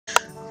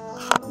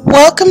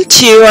Welcome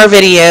to our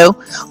video,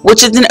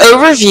 which is an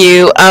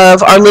overview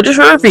of our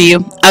literature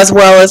review as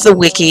well as the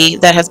wiki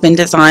that has been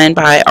designed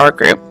by our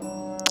group.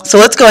 So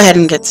let's go ahead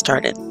and get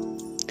started.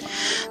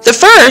 The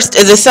first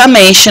is a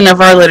summation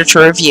of our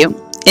literature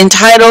review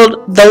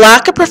entitled The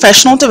Lack of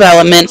Professional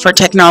Development for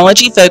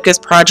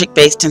Technology-Focused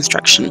Project-Based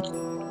Instruction.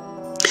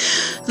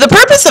 The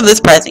purpose of this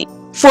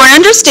presentation: for an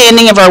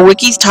understanding of our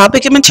wiki's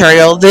topic and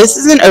material, this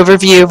is an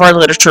overview of our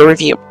literature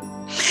review.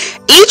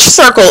 Each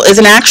circle is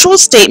an actual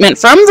statement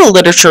from the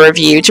literature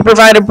review to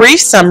provide a brief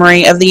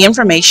summary of the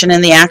information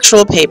in the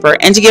actual paper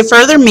and to give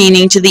further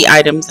meaning to the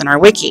items in our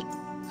wiki.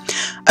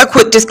 A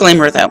quick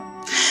disclaimer though.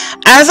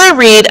 As I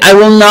read, I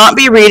will not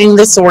be reading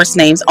the source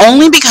names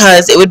only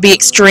because it would be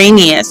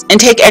extraneous and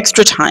take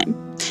extra time.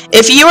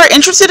 If you are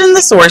interested in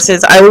the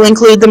sources, I will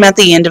include them at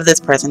the end of this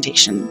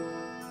presentation.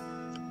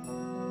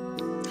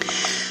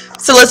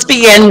 So let's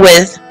begin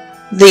with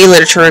the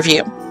literature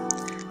review.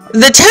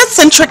 The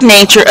test-centric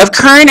nature of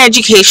current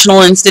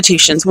educational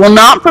institutions will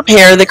not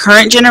prepare the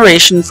current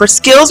generation for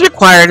skills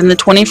required in the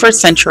 21st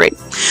century,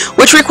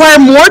 which require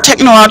more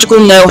technological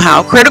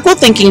know-how, critical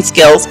thinking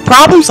skills,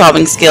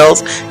 problem-solving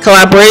skills,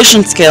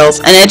 collaboration skills,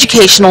 and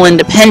educational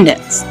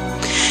independence.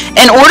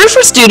 In order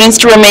for students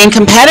to remain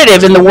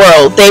competitive in the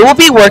world they will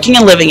be working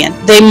and living in,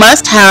 they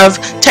must have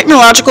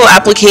technological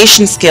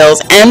application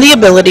skills and the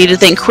ability to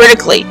think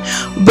critically,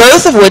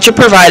 both of which are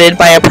provided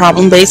by a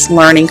problem-based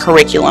learning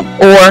curriculum,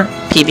 or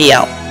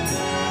PBL.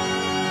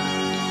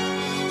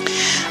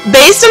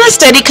 Based on a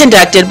study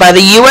conducted by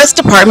the U.S.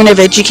 Department of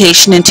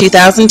Education in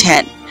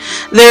 2010,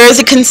 there is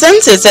a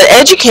consensus that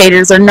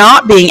educators are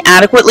not being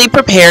adequately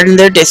prepared in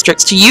their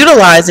districts to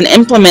utilize and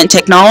implement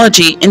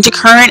technology into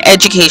current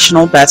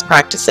educational best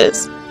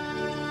practices.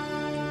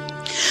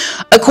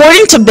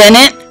 According to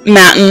Bennett,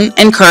 Matten,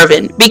 and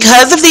Curvin,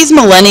 because of these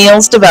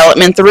millennials'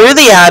 development through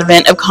the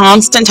advent of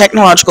constant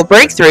technological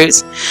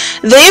breakthroughs,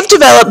 they have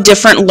developed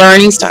different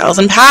learning styles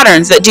and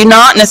patterns that do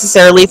not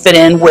necessarily fit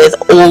in with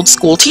old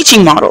school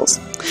teaching models.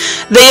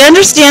 They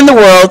understand the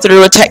world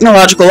through a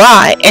technological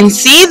eye and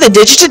see the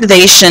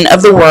digitization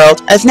of the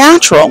world as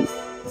natural.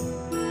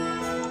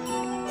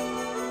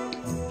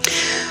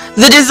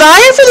 The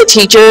desire for the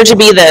teacher to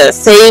be the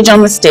sage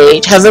on the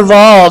stage has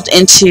evolved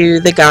into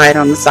the guide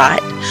on the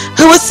side,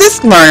 who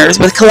assists learners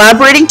with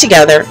collaborating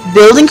together,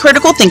 building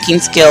critical thinking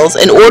skills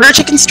in order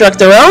to construct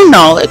their own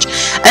knowledge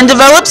and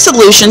develop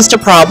solutions to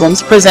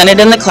problems presented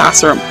in the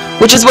classroom,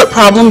 which is what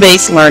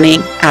problem-based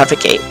learning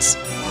advocates.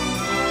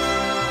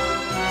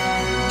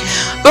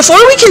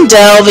 Before we can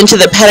delve into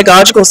the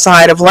pedagogical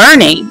side of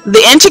learning,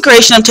 the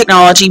integration of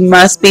technology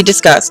must be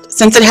discussed,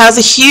 since it has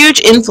a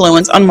huge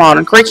influence on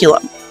modern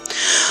curriculum.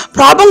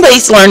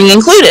 Problem-based learning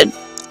included.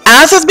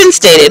 As has been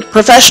stated,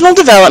 professional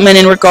development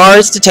in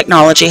regards to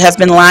technology has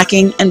been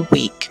lacking and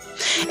weak.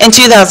 In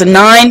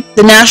 2009,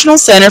 the National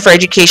Center for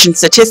Education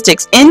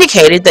Statistics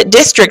indicated that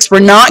districts were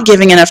not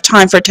giving enough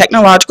time for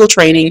technological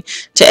training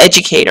to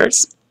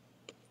educators.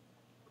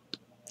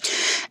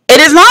 It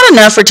is not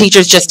enough for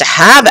teachers just to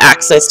have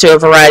access to a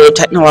variety of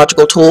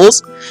technological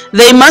tools.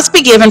 They must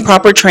be given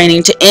proper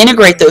training to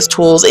integrate those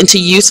tools into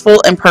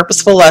useful and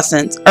purposeful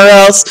lessons, or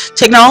else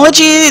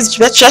technology is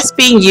just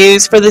being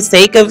used for the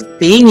sake of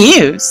being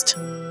used.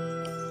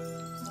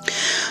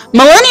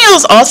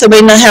 Millennials also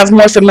may not have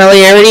more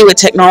familiarity with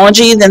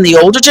technology than the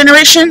older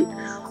generation,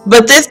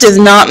 but this does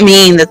not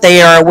mean that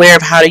they are aware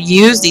of how to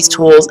use these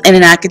tools in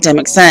an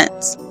academic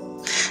sense.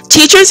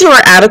 Teachers who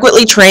are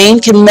adequately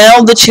trained can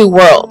meld the two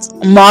worlds,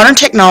 modern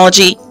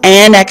technology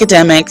and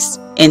academics,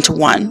 into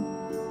one.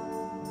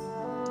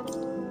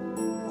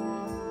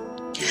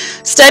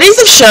 Studies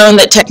have shown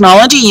that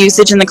technology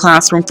usage in the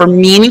classroom for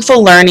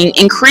meaningful learning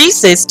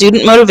increases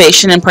student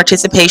motivation and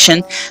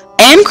participation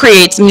and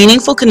creates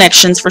meaningful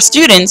connections for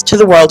students to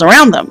the world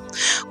around them,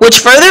 which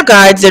further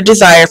guides their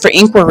desire for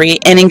inquiry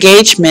and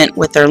engagement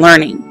with their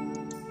learning.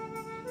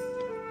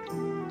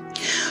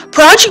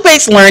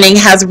 Project-based learning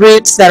has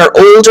roots that are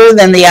older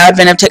than the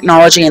advent of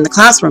technology in the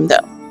classroom,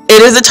 though.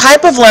 It is a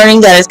type of learning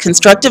that is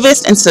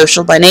constructivist and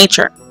social by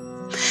nature.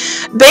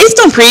 Based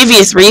on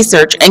previous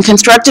research and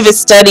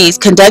constructivist studies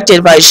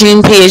conducted by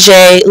Jean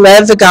Piaget,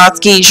 Lev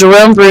Vygotsky,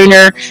 Jerome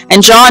Bruner,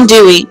 and John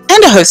Dewey,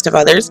 and a host of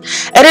others,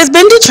 it has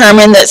been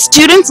determined that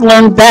students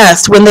learn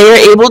best when they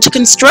are able to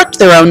construct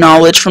their own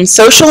knowledge from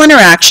social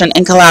interaction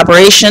and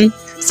collaboration,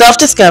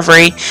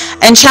 self-discovery,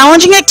 and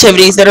challenging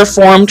activities that are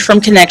formed from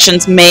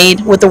connections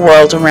made with the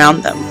world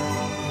around them.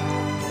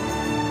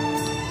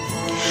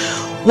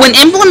 When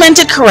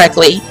implemented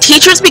correctly,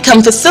 teachers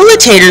become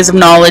facilitators of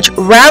knowledge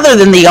rather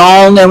than the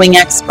all-knowing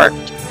expert.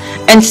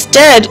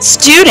 Instead,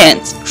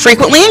 students,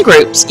 frequently in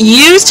groups,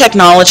 use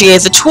technology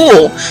as a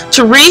tool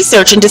to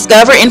research and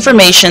discover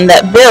information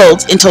that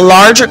builds into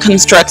larger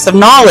constructs of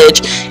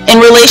knowledge in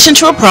relation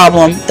to a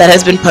problem that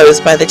has been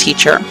posed by the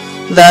teacher,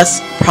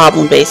 thus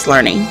problem-based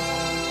learning.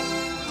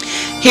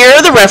 Here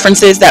are the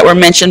references that were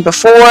mentioned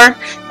before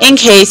in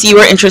case you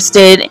are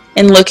interested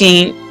in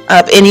looking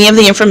up any of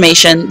the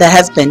information that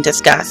has been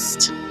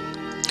discussed.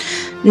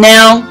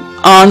 Now,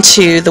 on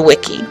to the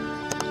wiki.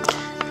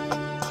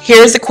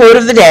 Here's the quote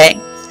of the day.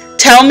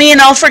 Tell me and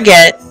I'll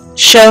forget.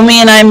 Show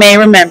me and I may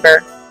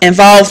remember.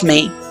 Involve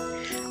me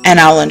and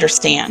I'll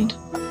understand.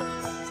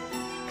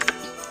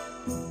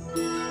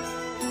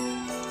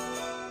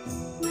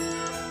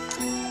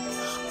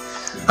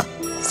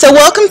 So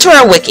welcome to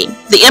our wiki,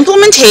 the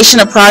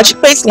implementation of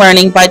project-based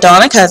learning by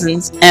Donna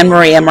Cousins and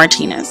Maria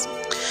Martinez.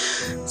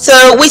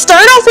 So we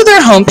start off with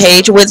our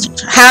homepage,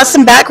 which has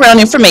some background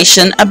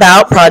information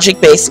about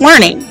project-based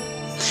learning.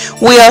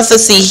 We also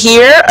see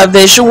here a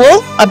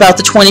visual about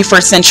the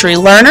 21st century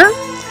learner,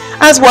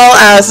 as well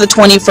as the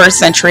 21st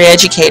century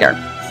educator.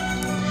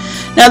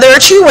 Now there are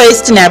two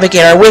ways to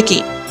navigate our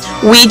wiki.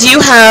 We do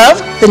have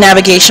the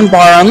navigation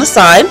bar on the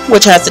side,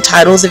 which has the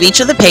titles of each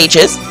of the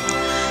pages,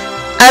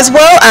 as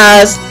well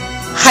as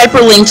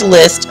hyperlinked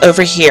list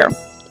over here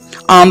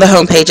on the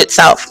home page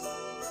itself.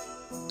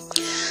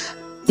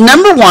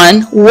 Number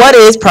one, what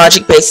is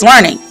project-based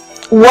learning?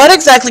 What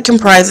exactly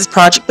comprises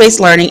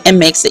project-based learning and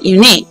makes it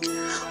unique?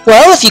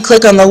 Well, if you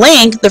click on the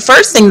link, the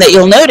first thing that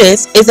you'll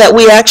notice is that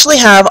we actually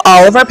have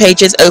all of our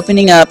pages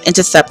opening up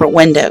into separate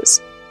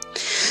windows.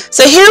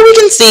 So here we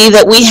can see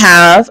that we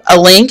have a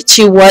link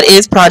to what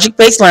is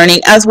project-based learning,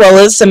 as well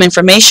as some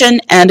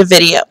information and a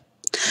video.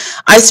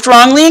 I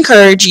strongly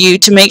encourage you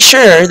to make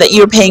sure that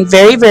you are paying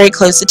very, very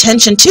close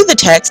attention to the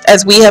text,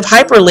 as we have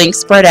hyperlinks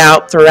spread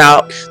out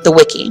throughout the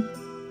wiki.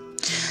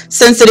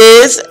 Since it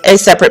is a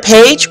separate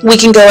page, we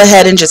can go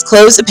ahead and just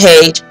close the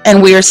page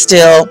and we are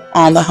still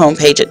on the home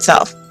page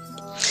itself.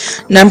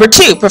 Number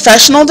two,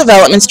 professional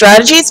development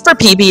strategies for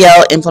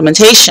PBL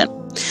implementation.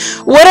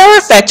 What are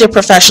effective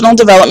professional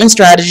development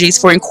strategies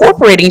for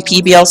incorporating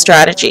PBL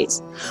strategies?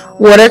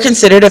 What are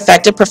considered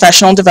effective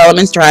professional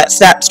development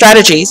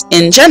strategies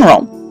in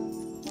general?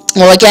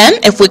 Well, again,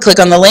 if we click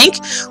on the link,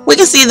 we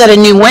can see that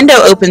a new window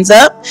opens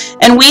up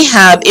and we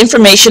have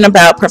information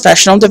about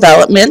professional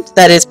development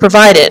that is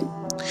provided.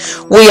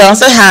 We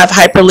also have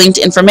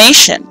hyperlinked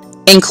information,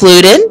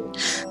 included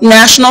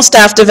National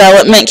Staff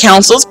Development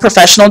Council's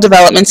Professional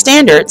Development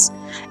Standards,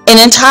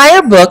 an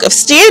entire book of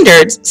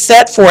standards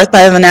set forth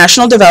by the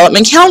National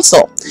Development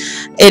Council.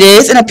 It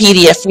is in a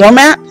PDF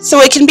format,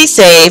 so it can be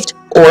saved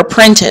or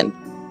printed.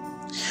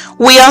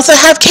 We also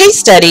have case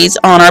studies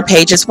on our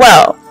page as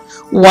well,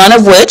 one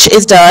of which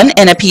is done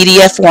in a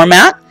PDF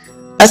format,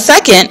 a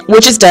second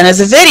which is done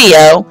as a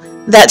video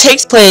that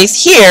takes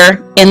place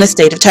here in the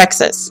state of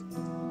Texas.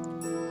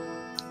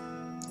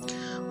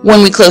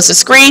 When we close the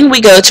screen,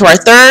 we go to our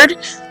third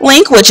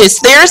link, which is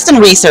theorists and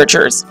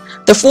researchers,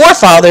 the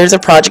forefathers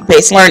of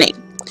project-based learning.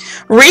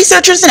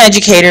 Researchers and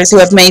educators who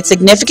have made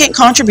significant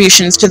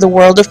contributions to the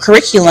world of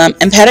curriculum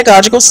and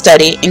pedagogical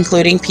study,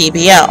 including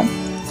PBL.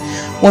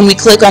 When we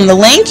click on the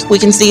link, we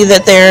can see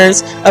that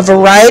there's a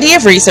variety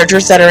of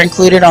researchers that are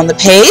included on the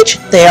page.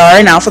 They are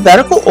in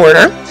alphabetical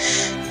order,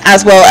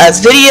 as well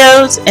as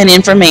videos and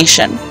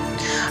information.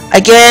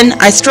 Again,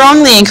 I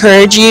strongly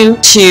encourage you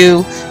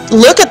to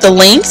look at the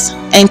links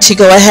and to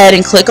go ahead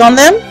and click on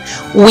them.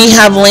 We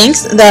have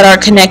links that are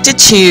connected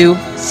to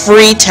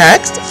free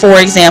text.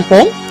 For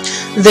example,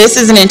 this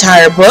is an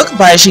entire book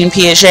by Jean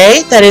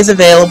Piaget that is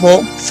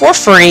available for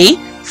free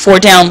for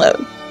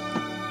download,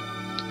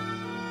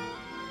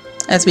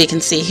 as we can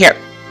see here.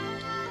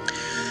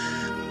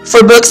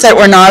 For books that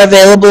were not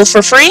available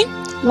for free,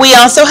 we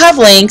also have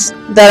links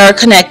that are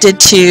connected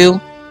to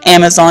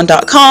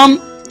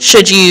Amazon.com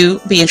should you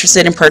be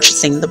interested in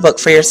purchasing the book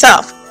for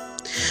yourself.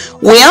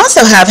 We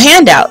also have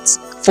handouts.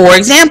 For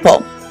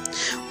example,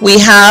 we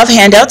have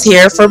handouts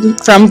here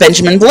from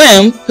Benjamin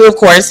Bloom, who of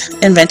course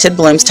invented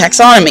Bloom's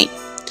taxonomy.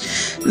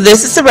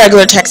 This is the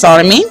regular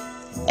taxonomy,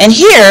 and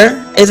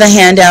here is a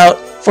handout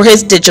for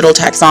his digital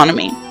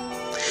taxonomy,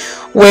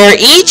 where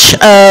each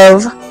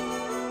of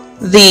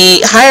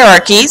the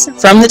hierarchies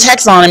from the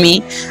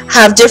taxonomy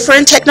have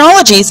different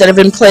technologies that have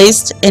been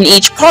placed in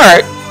each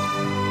part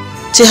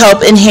to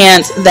help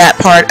enhance that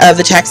part of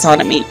the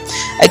taxonomy.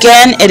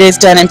 Again, it is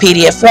done in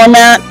PDF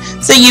format,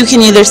 so you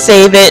can either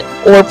save it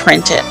or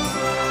print it.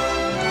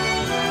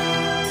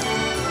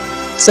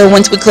 So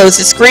once we close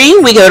the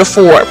screen, we go to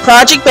 4,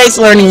 project-based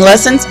learning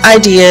lessons,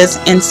 ideas,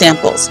 and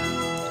samples.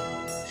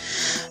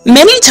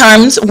 Many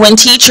times when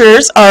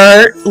teachers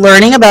are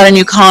learning about a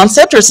new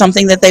concept or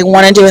something that they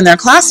want to do in their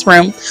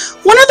classroom,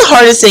 one of the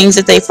hardest things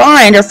that they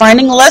find are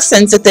finding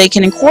lessons that they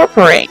can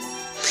incorporate.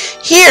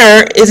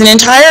 Here is an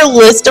entire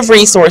list of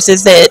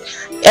resources that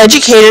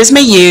educators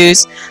may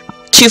use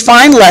to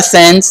find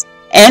lessons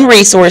and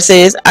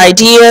resources,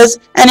 ideas,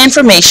 and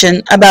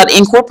information about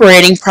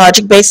incorporating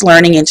project-based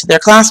learning into their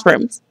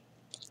classrooms.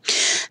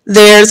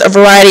 There's a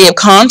variety of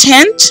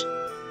content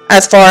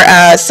as far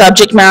as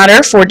subject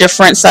matter for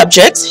different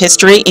subjects,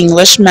 history,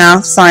 English,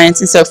 math, science,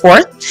 and so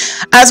forth,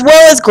 as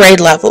well as grade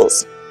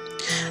levels.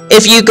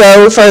 If you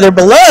go further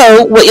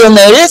below, what you'll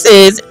notice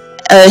is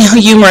a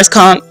humorous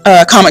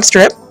comic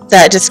strip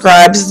that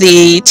describes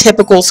the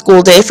typical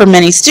school day for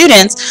many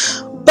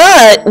students,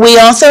 but we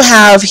also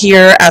have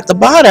here at the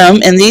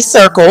bottom in these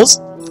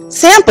circles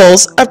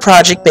samples of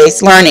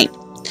project-based learning.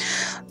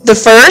 The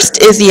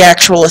first is the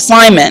actual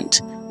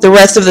assignment. The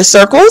rest of the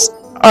circles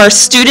are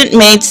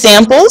student-made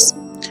samples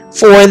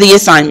for the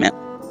assignment.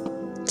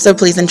 So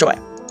please enjoy.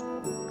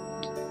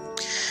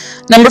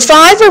 Number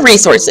 5 are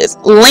resources,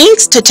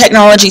 links to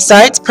technology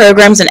sites,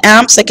 programs, and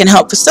apps that can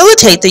help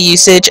facilitate the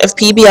usage of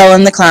PBL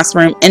in the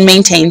classroom and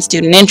maintain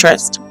student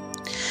interest.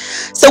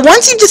 So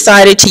once you've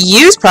decided to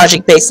use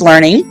project-based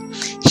learning,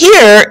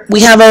 here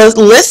we have a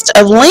list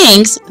of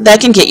links that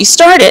can get you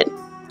started.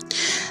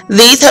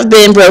 These have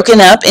been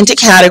broken up into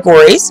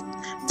categories.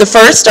 The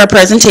first are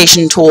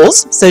presentation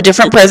tools, so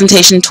different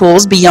presentation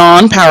tools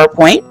beyond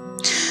PowerPoint,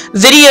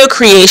 video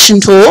creation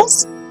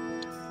tools,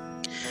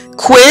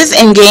 quiz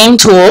and game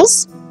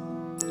tools,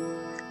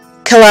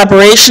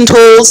 collaboration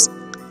tools,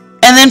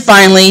 and then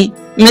finally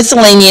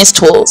miscellaneous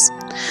tools.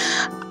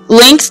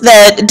 Links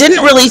that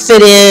didn't really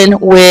fit in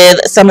with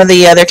some of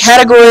the other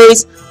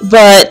categories,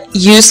 but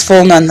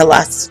useful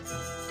nonetheless.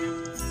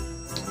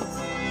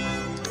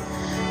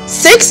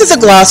 6 is a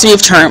glossary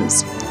of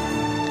terms.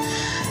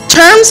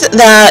 Terms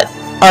that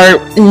are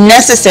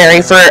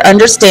necessary for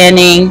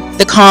understanding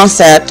the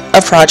concept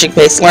of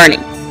project-based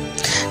learning.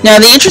 Now,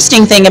 the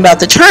interesting thing about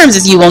the terms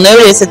is you will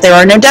notice that there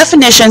are no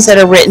definitions that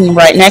are written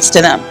right next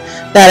to them.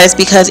 That is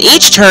because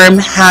each term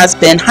has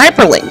been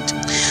hyperlinked.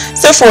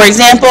 So, for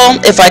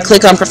example, if I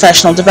click on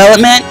professional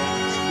development,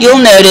 you'll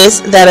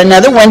notice that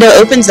another window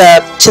opens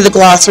up to the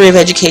Glossary of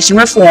Education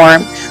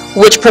Reform,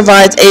 which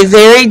provides a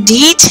very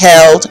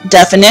detailed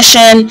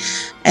definition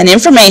and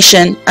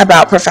information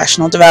about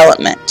professional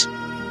development.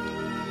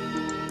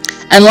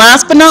 And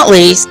last but not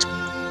least,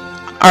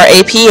 are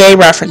APA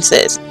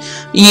references,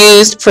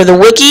 used for the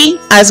Wiki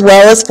as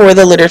well as for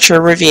the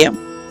literature review.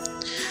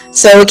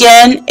 So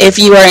again, if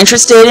you are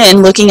interested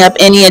in looking up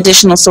any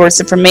additional source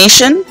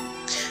information,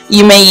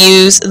 you may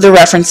use the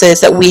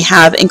references that we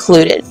have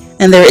included.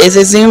 And there is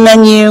a zoom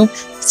menu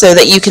so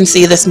that you can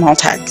see the small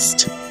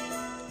text.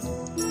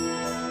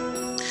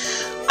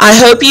 I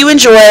hope you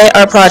enjoy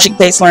our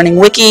project-based learning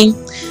wiki,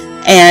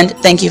 and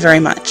thank you very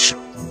much.